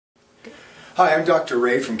Hi, I'm Dr.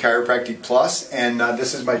 Ray from Chiropractic Plus, and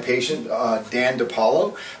this is my patient, Dan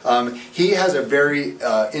DiPailo. He has a very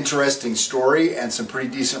interesting story and some pretty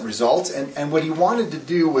decent results, and what he wanted to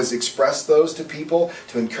do was express those to people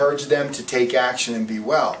to encourage them to take action and be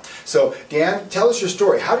well. So, Dan, tell us your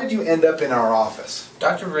story. How did you end up in our office?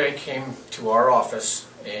 Dr. Ray came to our office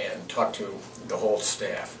and talked to the whole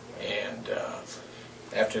staff, and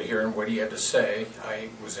after hearing what he had to say, I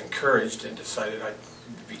was encouraged and decided it'd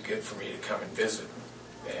be good for me to come and visit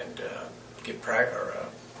and get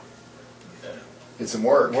some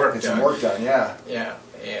work done. Yeah. Yeah,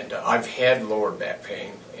 and I've had lower back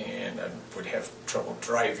pain, and I would have trouble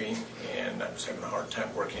driving, and I was having a hard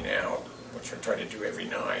time working out, which I try to do every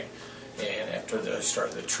night. And after the start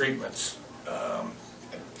of the treatments, I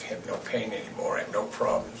have no pain anymore. I have no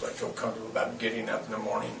problems. I feel comfortable about getting up in the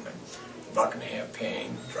morning. I'm not going to have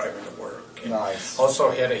pain driving to work. And nice.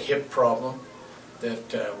 Also had a hip problem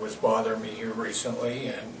that was bothering me here recently,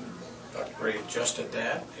 and Dr. Ray adjusted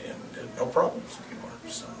that, and no problems anymore.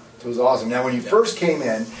 So. It was awesome. Now, when you first came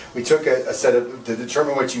in, we took a set of, to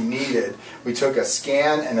determine what you needed, we took a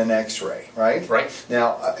scan and an x-ray, right? Right.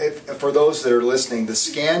 Now, for those that are listening, the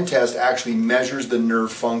scan test actually measures the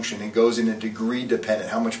nerve function. It goes in a degree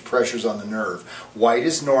dependent, how much pressure's on the nerve. White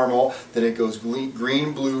is normal, then it goes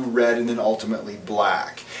green, blue, red, and then ultimately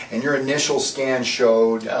black. And your initial scan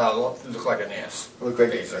showed... looked like an S. Looked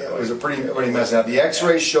like it was a pretty mess. Now, the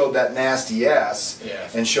x-ray showed that nasty S,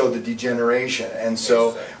 yes, and showed the degeneration. And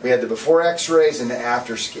so we had the before x-rays and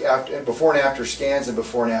the before and after scans and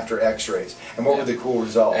before and after x-rays. And what were the cool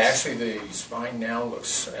results? Actually, the spine now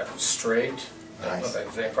looks straight. Nice.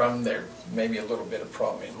 There's problem there. Maybe a little bit of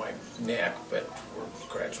problem in my neck, but we're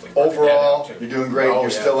gradually overall, you're doing great. Oh, you're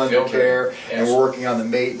still under care, yes, and we're working on the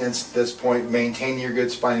maintenance at this point, maintaining your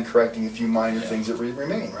good spine and correcting a few minor things that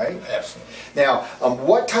remain, right? Absolutely. Now,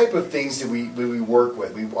 what type of things did we work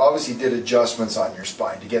with? We obviously did adjustments on your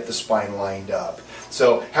spine to get the spine lined up.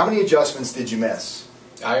 So, how many adjustments did you miss?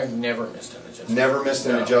 I've never missed an adjustment. Never missed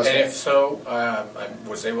an adjustment. And if so, I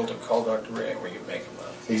was able to call Dr. Ray and we could make him up.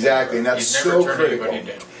 Exactly, and that's so critical. Down.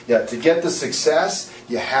 Yeah, to get the success,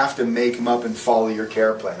 you have to make them up and follow your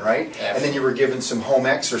care plan, right? Absolutely. And then you were given some home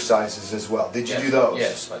exercises as well. Did you do those?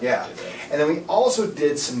 Yes, I did those. And then we also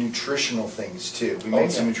did some nutritional things too. We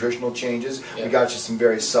made some nutritional changes. Yeah. We got you some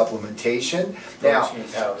various supplementation.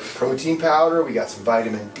 Protein powder. We got some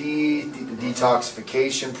vitamin D,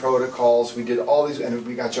 detoxification protocols. We did all these, and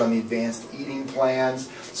we got you on the advanced eating plans.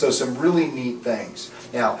 So some really neat things.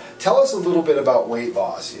 Now, tell us a little bit about weight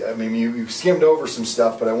loss. I mean, you skimmed over some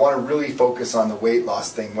stuff, but I want to really focus on the weight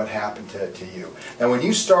loss thing, what happened to you. Now, when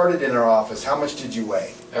you started in our office, how much did you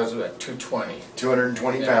weigh? I was about 220.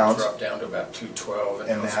 220 I pounds. dropped down to about 212, and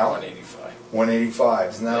now it's 185. 185.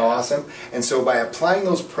 Isn't that awesome? And so by applying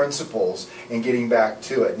those principles and getting back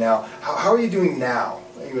to it. Now, how are you doing now?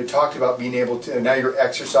 You had talked about being able to, now you're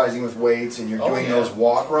exercising with weights and you're doing those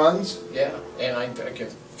walk runs? Yeah, and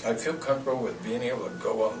I feel comfortable with being able to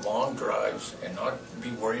go on long drives and not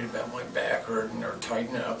be worried about my back hurting or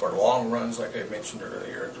tightening up, or long runs like I mentioned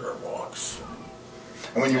earlier, or walks.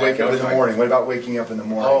 And when you wake up in the morning, what about waking up in the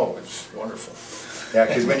morning? Oh, it's wonderful. Yeah,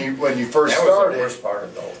 because when you first that started, was the worst part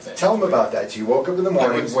of the whole thing. Tell them about that. You woke up in the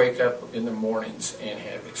mornings. I would wake up in the mornings and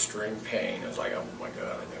have extreme pain. I was like, oh my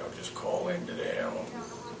God, I think I'll just call in today. I'll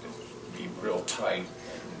be real tight.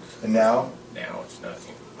 And now? Now it's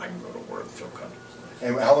nothing. I can go to work and feel comfortable.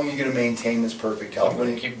 And how long are you going to maintain this perfect health? I'm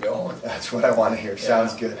going to keep going. That's what I want to hear.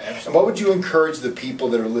 Sounds good. Absolutely. And what would you encourage the people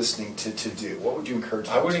that are listening to do? What would you encourage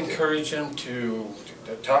them to do? I would encourage them to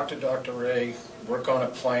talk to Dr. Ray, work on a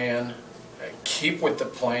plan, keep with the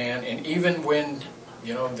plan, and even when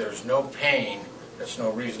there's no pain, there's no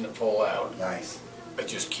reason to pull out. Nice. But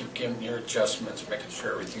just keep giving your adjustments, making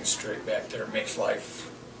sure everything's straight back there. It makes life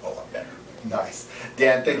a lot better. Nice.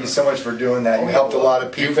 Dan, thank you so much for doing that. You helped a lot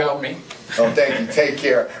of people. You've helped me. Oh, thank you. Take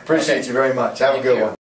care. Appreciate you very much. Have a good one.